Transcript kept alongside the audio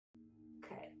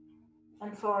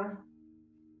And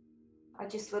I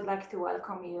just would like to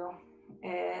welcome you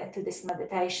to this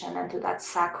meditation and to that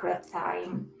sacred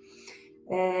time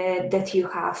that you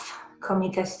have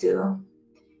committed to.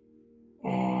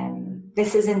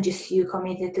 This isn't just you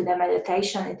committed to the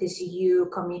meditation, it is you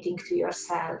committing to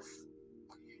yourself,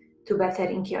 to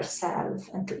bettering yourself,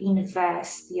 and to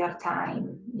invest your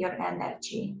time, your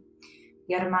energy,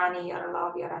 your money, your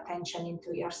love, your attention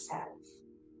into yourself.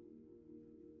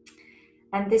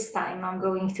 And this time I'm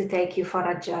going to take you for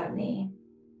a journey.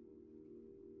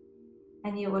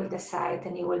 And you will decide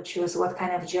and you will choose what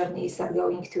kind of journey is that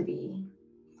going to be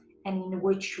and in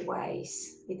which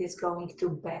ways it is going to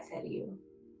better you.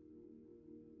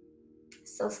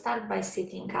 So start by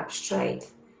sitting up straight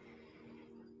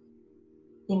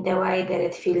in the way that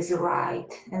it feels right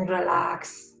and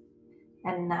relaxed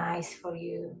and nice for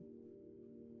you.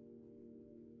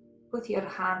 Put your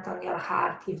hand on your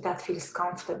heart if that feels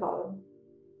comfortable.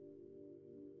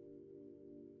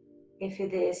 If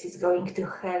it is, it's going to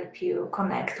help you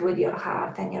connect with your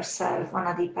heart and yourself on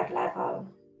a deeper level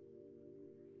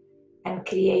and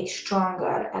create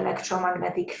stronger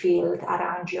electromagnetic field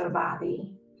around your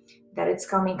body that it's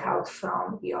coming out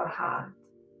from your heart.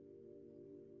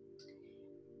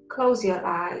 Close your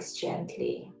eyes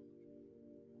gently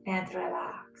and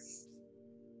relax.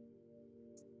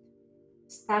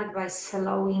 Start by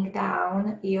slowing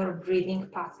down your breathing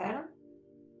pattern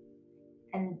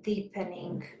and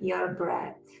deepening your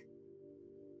breath.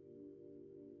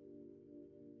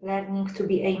 Learning to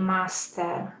be a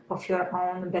master of your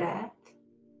own breath.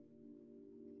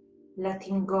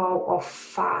 Letting go of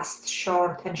fast,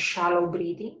 short, and shallow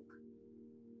breathing.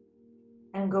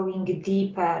 And going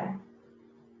deeper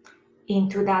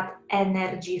into that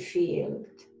energy field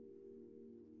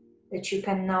that you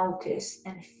can notice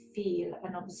and feel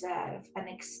and observe and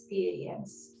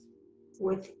experience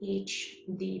with each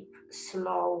deep,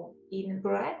 slow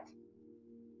in-breath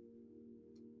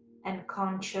and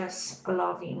conscious,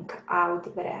 loving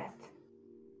out-breath.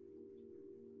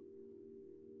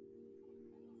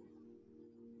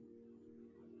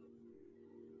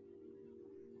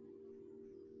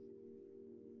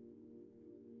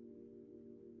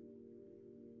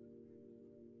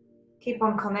 Keep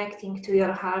on connecting to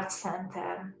your heart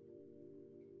center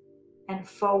and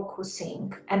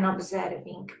focusing and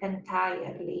observing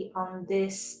entirely on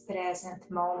this present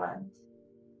moment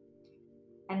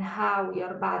and how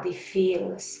your body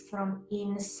feels from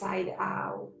inside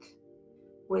out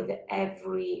with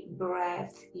every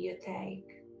breath you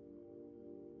take.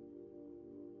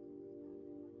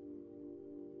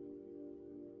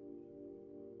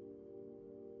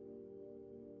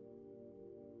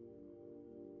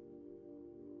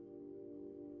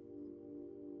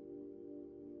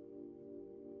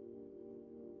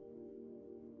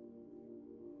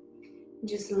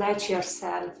 Just let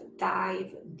yourself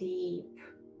dive deep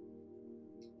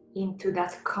into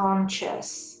that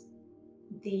conscious,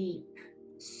 deep,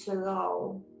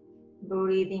 slow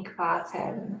breathing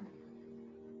pattern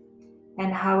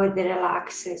and how it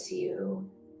relaxes you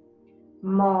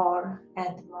more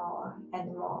and more and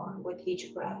more with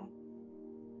each breath.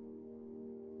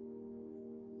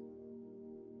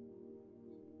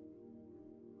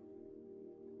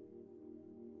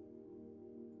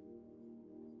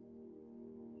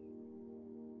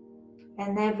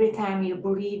 And every time you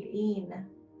breathe in,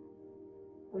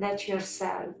 let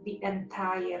yourself be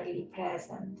entirely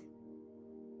present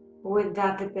with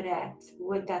that breath,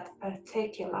 with that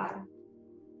particular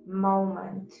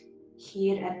moment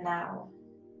here and now.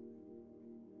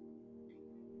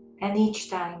 And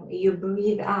each time you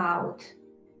breathe out,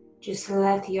 just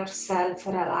let yourself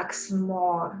relax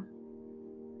more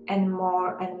and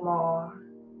more and more.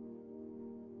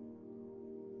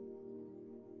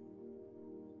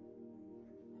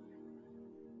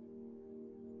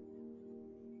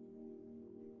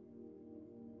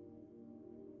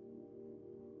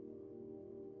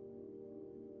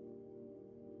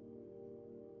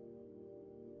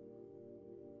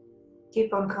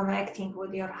 Keep on connecting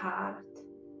with your heart,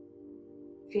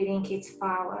 feeling its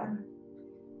power,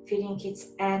 feeling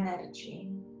its energy,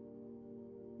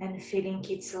 and feeling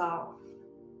its love.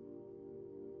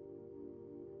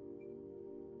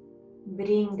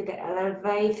 Bring the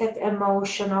elevated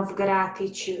emotion of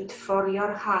gratitude for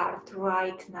your heart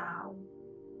right now.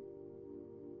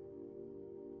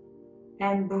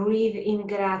 And breathe in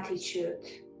gratitude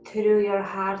through your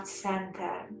heart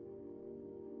center.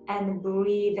 And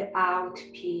breathe out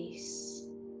peace.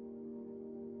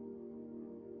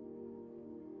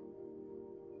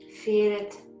 Feel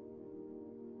it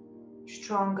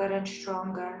stronger and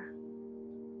stronger.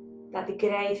 That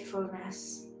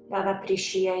gratefulness, that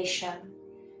appreciation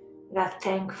that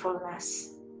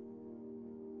thankfulness.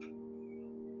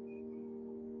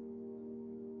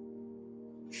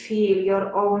 Feel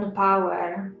your own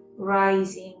power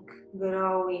rising,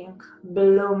 growing,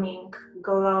 blooming,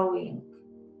 glowing.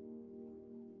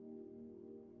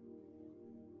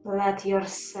 Let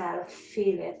yourself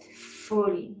feel it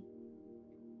fully.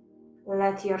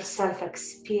 Let yourself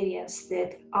experience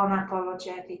it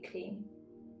unapologetically.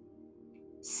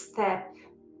 Step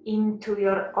into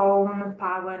your own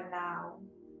power now.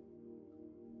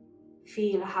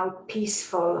 Feel how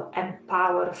peaceful and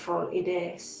powerful it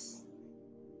is.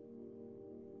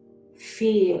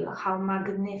 Feel how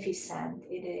magnificent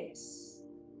it is.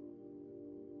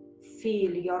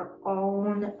 Feel your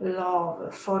own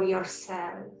love for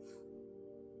yourself.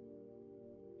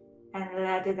 And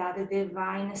let that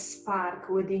divine spark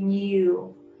within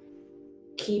you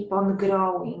keep on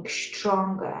growing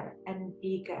stronger and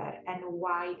bigger and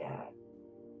wider.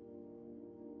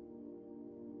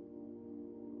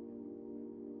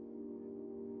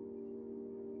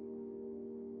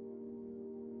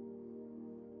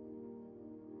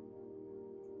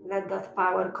 Let that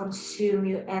power consume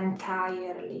you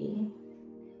entirely,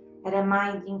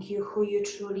 reminding you who you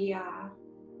truly are.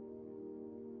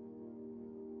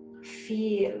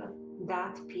 Feel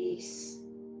that peace.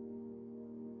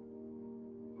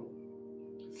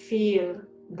 Feel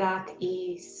that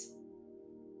ease.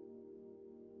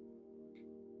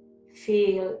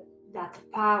 Feel that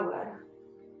power,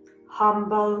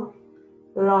 humble,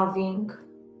 loving,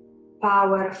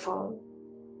 powerful.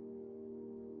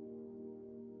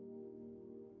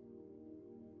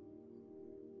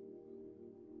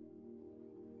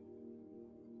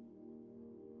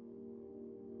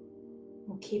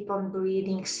 Keep on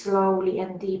breathing slowly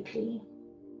and deeply,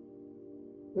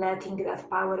 letting that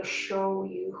power show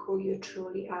you who you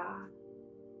truly are.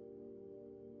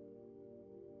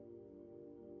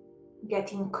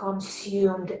 Getting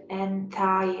consumed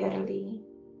entirely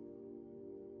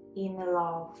in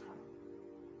love.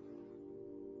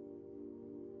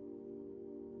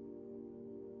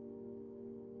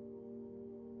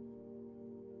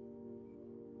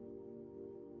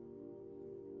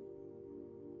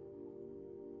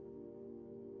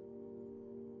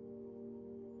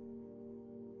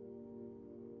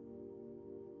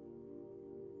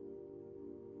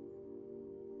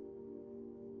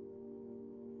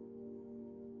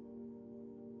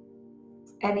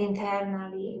 And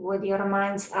internally, with your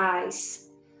mind's eyes,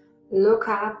 look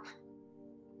up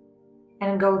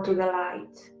and go to the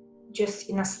light, just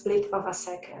in a split of a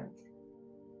second.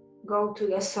 Go to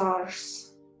the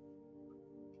source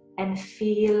and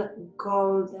feel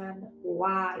golden,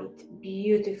 white,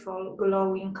 beautiful,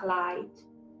 glowing light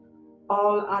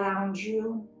all around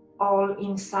you, all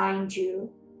inside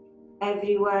you,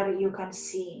 everywhere you can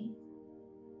see.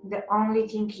 The only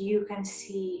thing you can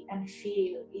see and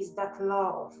feel is that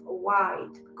love,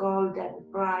 white, golden,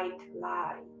 bright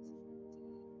light.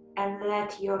 And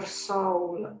let your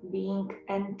soul being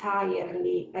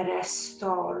entirely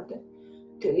restored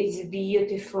to its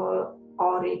beautiful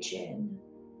origin.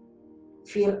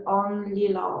 Feel only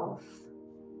love.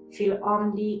 Feel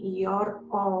only your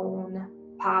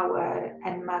own power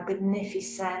and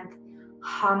magnificent,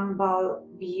 humble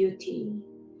beauty.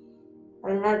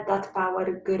 Let that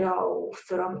power grow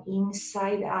from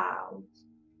inside out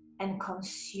and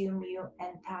consume you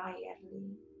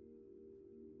entirely.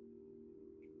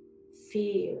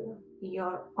 Feel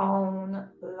your own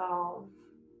love.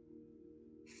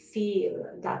 Feel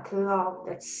that love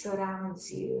that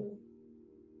surrounds you.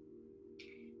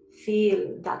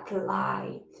 Feel that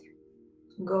light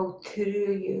go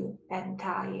through you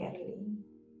entirely.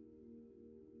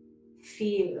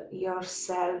 Feel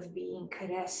yourself being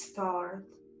restored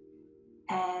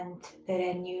and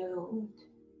renewed.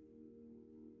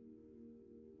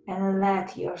 And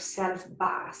let yourself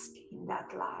bask in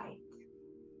that light.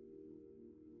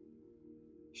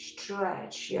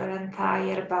 Stretch your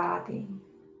entire body.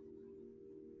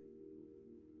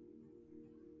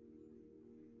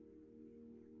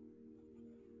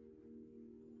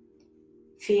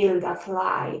 Feel that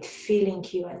light filling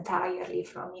you entirely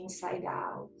from inside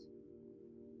out,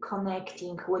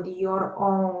 connecting with your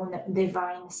own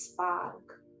divine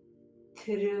spark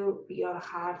through your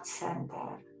heart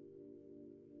center.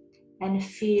 And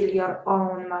feel your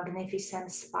own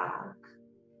magnificent spark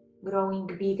growing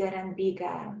bigger and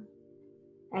bigger.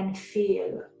 And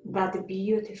feel that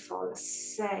beautiful,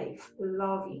 safe,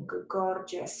 loving,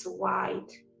 gorgeous,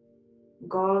 white,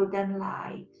 golden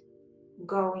light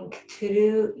going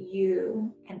through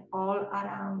you and all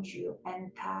around you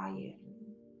entirely,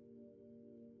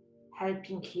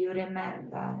 helping you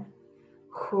remember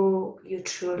who you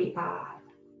truly are.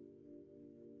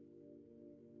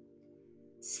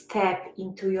 Step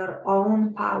into your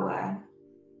own power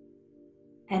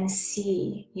and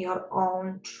see your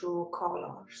own true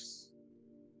colors.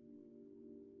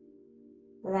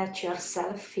 Let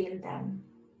yourself feel them.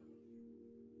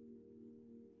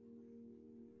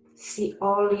 See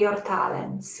all your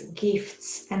talents,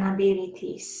 gifts, and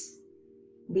abilities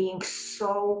being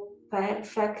so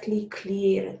perfectly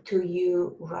clear to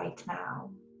you right now.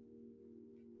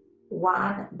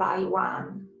 One by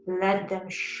one, let them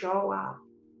show up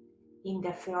in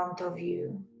the front of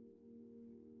you.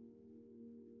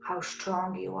 How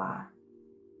strong you are,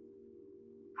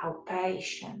 how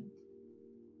patient,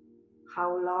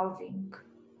 how loving,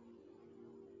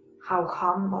 how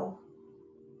humble.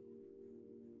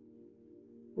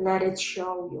 Let it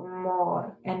show you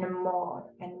more and more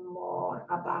and more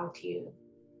about you.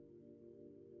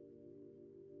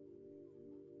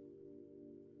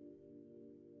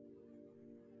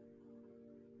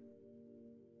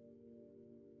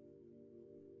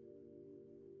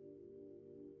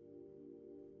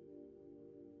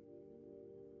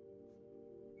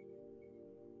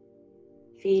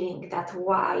 Feeling that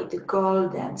wide,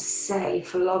 golden,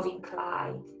 safe, loving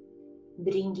light,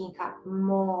 bringing up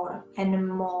more and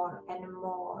more and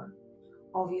more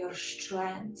of your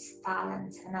strengths,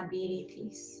 talents, and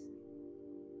abilities.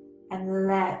 And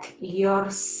let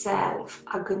yourself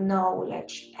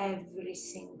acknowledge every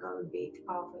single bit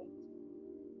of it.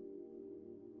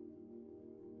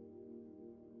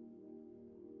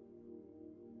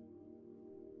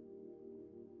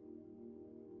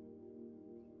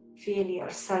 Feel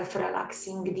yourself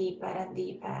relaxing deeper and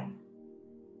deeper.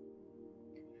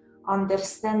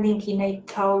 Understanding in a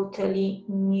totally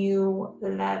new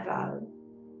level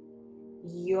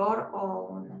your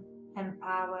own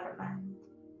empowerment.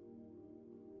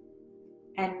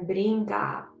 And bring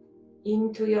up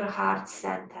into your heart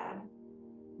center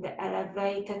the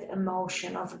elevated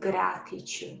emotion of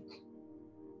gratitude.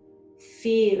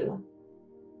 Feel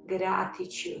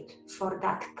gratitude for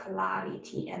that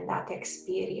clarity and that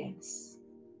experience.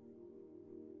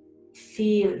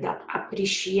 Feel that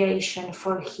appreciation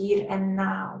for here and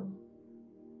now.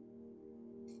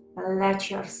 And let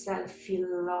yourself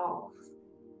feel love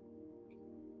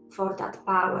for that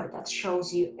power that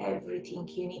shows you everything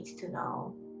you need to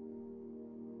know.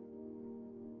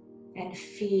 And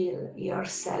feel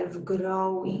yourself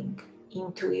growing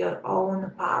into your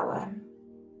own power.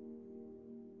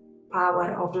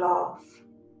 Power of love,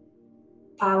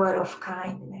 power of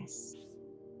kindness,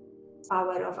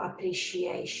 power of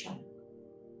appreciation,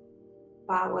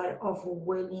 power of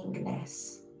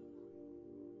willingness,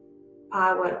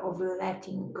 power of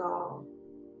letting go,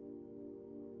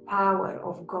 power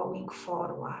of going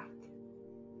forward.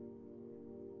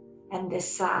 And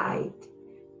decide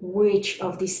which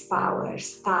of these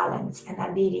powers, talents, and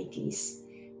abilities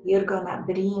you're gonna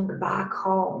bring back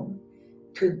home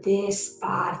to this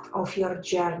part of your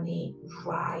journey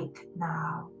right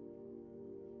now.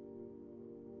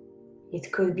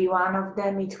 It could be one of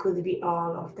them, it could be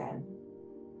all of them.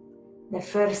 The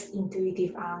first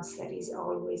intuitive answer is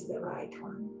always the right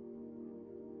one.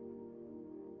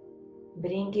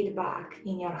 Bring it back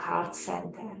in your heart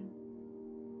center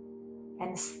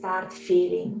and start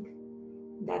feeling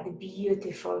that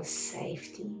beautiful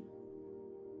safety.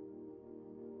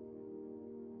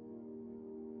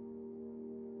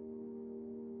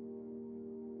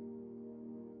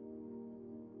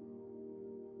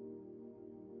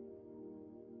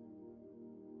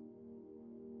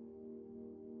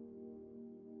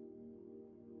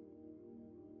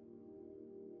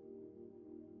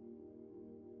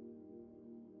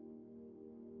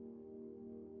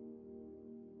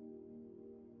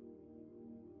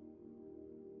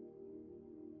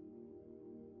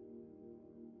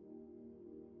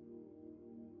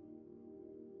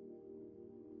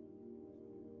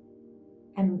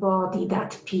 Embody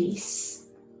that peace.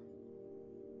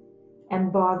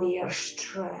 Embody your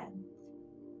strength.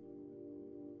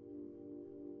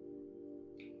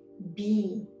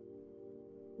 Be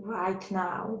right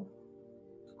now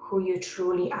who you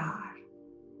truly are.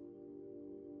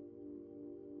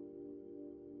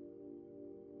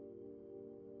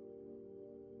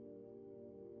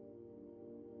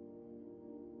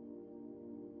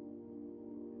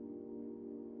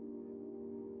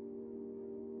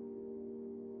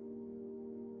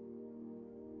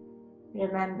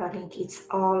 Remembering it's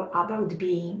all about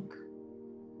being.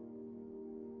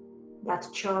 That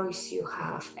choice you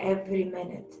have every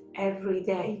minute, every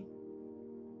day,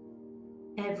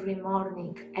 every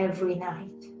morning, every night.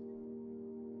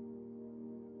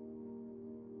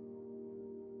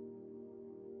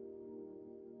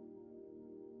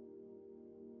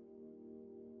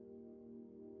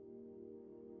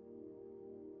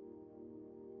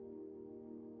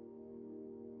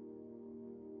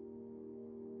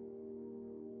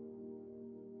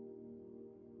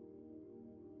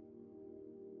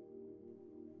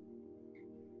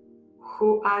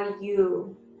 Who are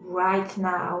you right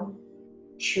now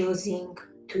choosing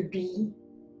to be?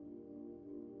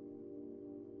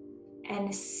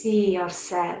 And see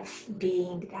yourself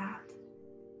being that.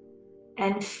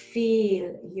 And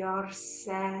feel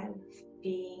yourself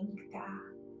being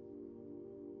that.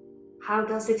 How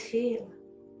does it feel?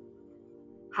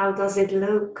 How does it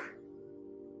look?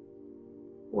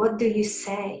 What do you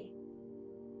say?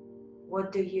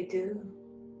 What do you do?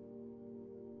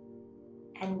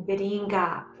 And bring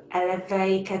up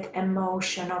elevated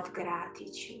emotion of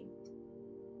gratitude.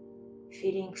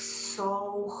 Feeling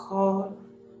so whole,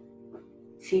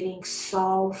 feeling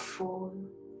so full,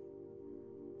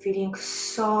 feeling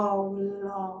so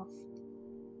loved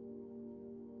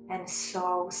and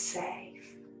so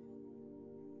safe.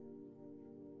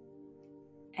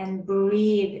 And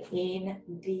breathe in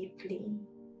deeply,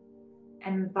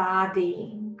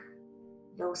 embodying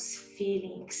those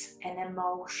feelings and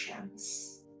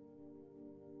emotions.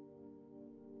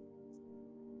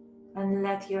 And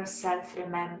let yourself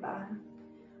remember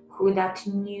who that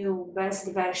new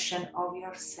best version of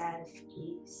yourself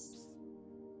is.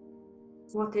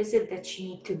 What is it that you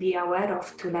need to be aware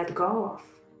of, to let go of?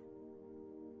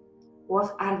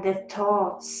 What are the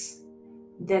thoughts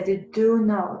that do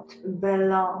not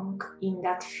belong in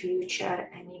that future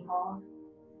anymore?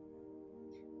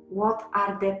 What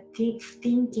are the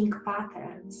thinking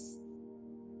patterns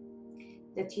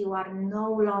that you are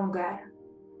no longer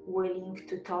willing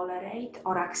to tolerate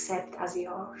or accept as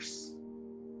yours?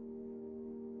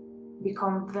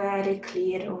 Become very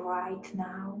clear right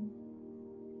now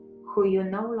who you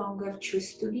no longer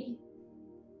choose to be.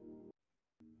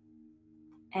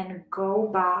 And go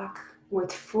back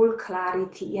with full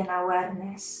clarity and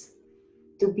awareness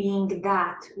to being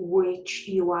that which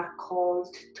you are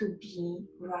called to be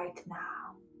right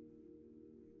now.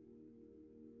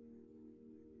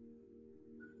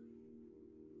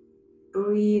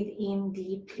 Breathe in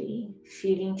deeply,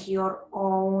 feeling your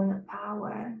own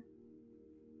power,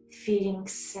 feeling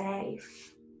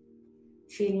safe,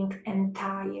 feeling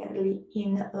entirely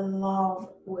in love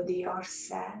with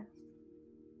yourself.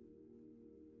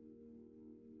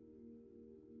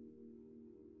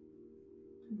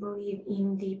 Breathe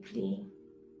in deeply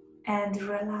and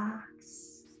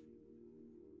relax.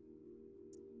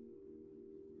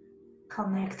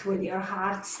 Connect with your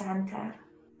heart center,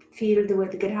 filled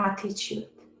with gratitude,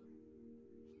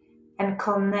 and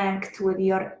connect with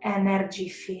your energy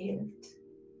field,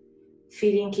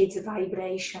 feeling its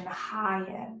vibration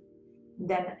higher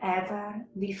than ever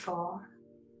before.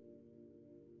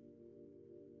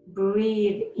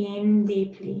 Breathe in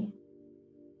deeply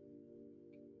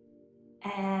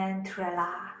and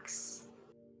relax.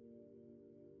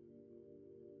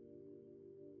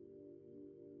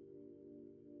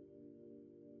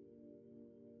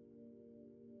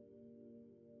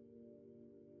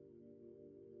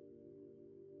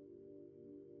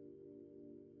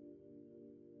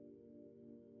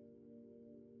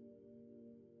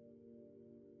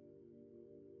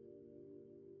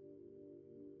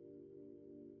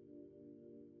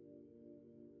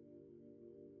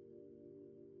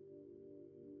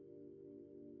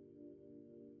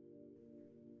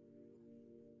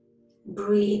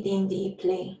 Breathe in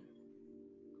deeply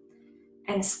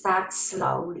and start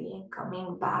slowly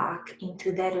coming back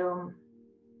into the room,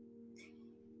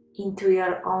 into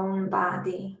your own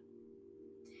body,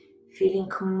 feeling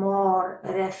more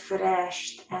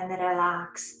refreshed and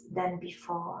relaxed than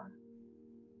before.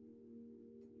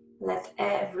 Let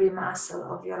every muscle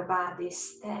of your body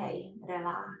stay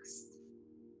relaxed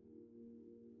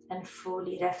and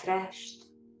fully refreshed.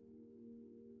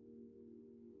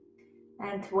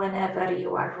 And whenever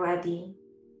you are ready,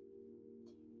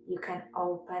 you can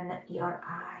open your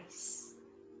eyes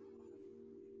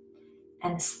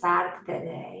and start the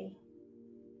day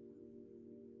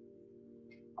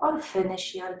or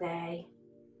finish your day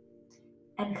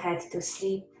and head to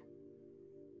sleep.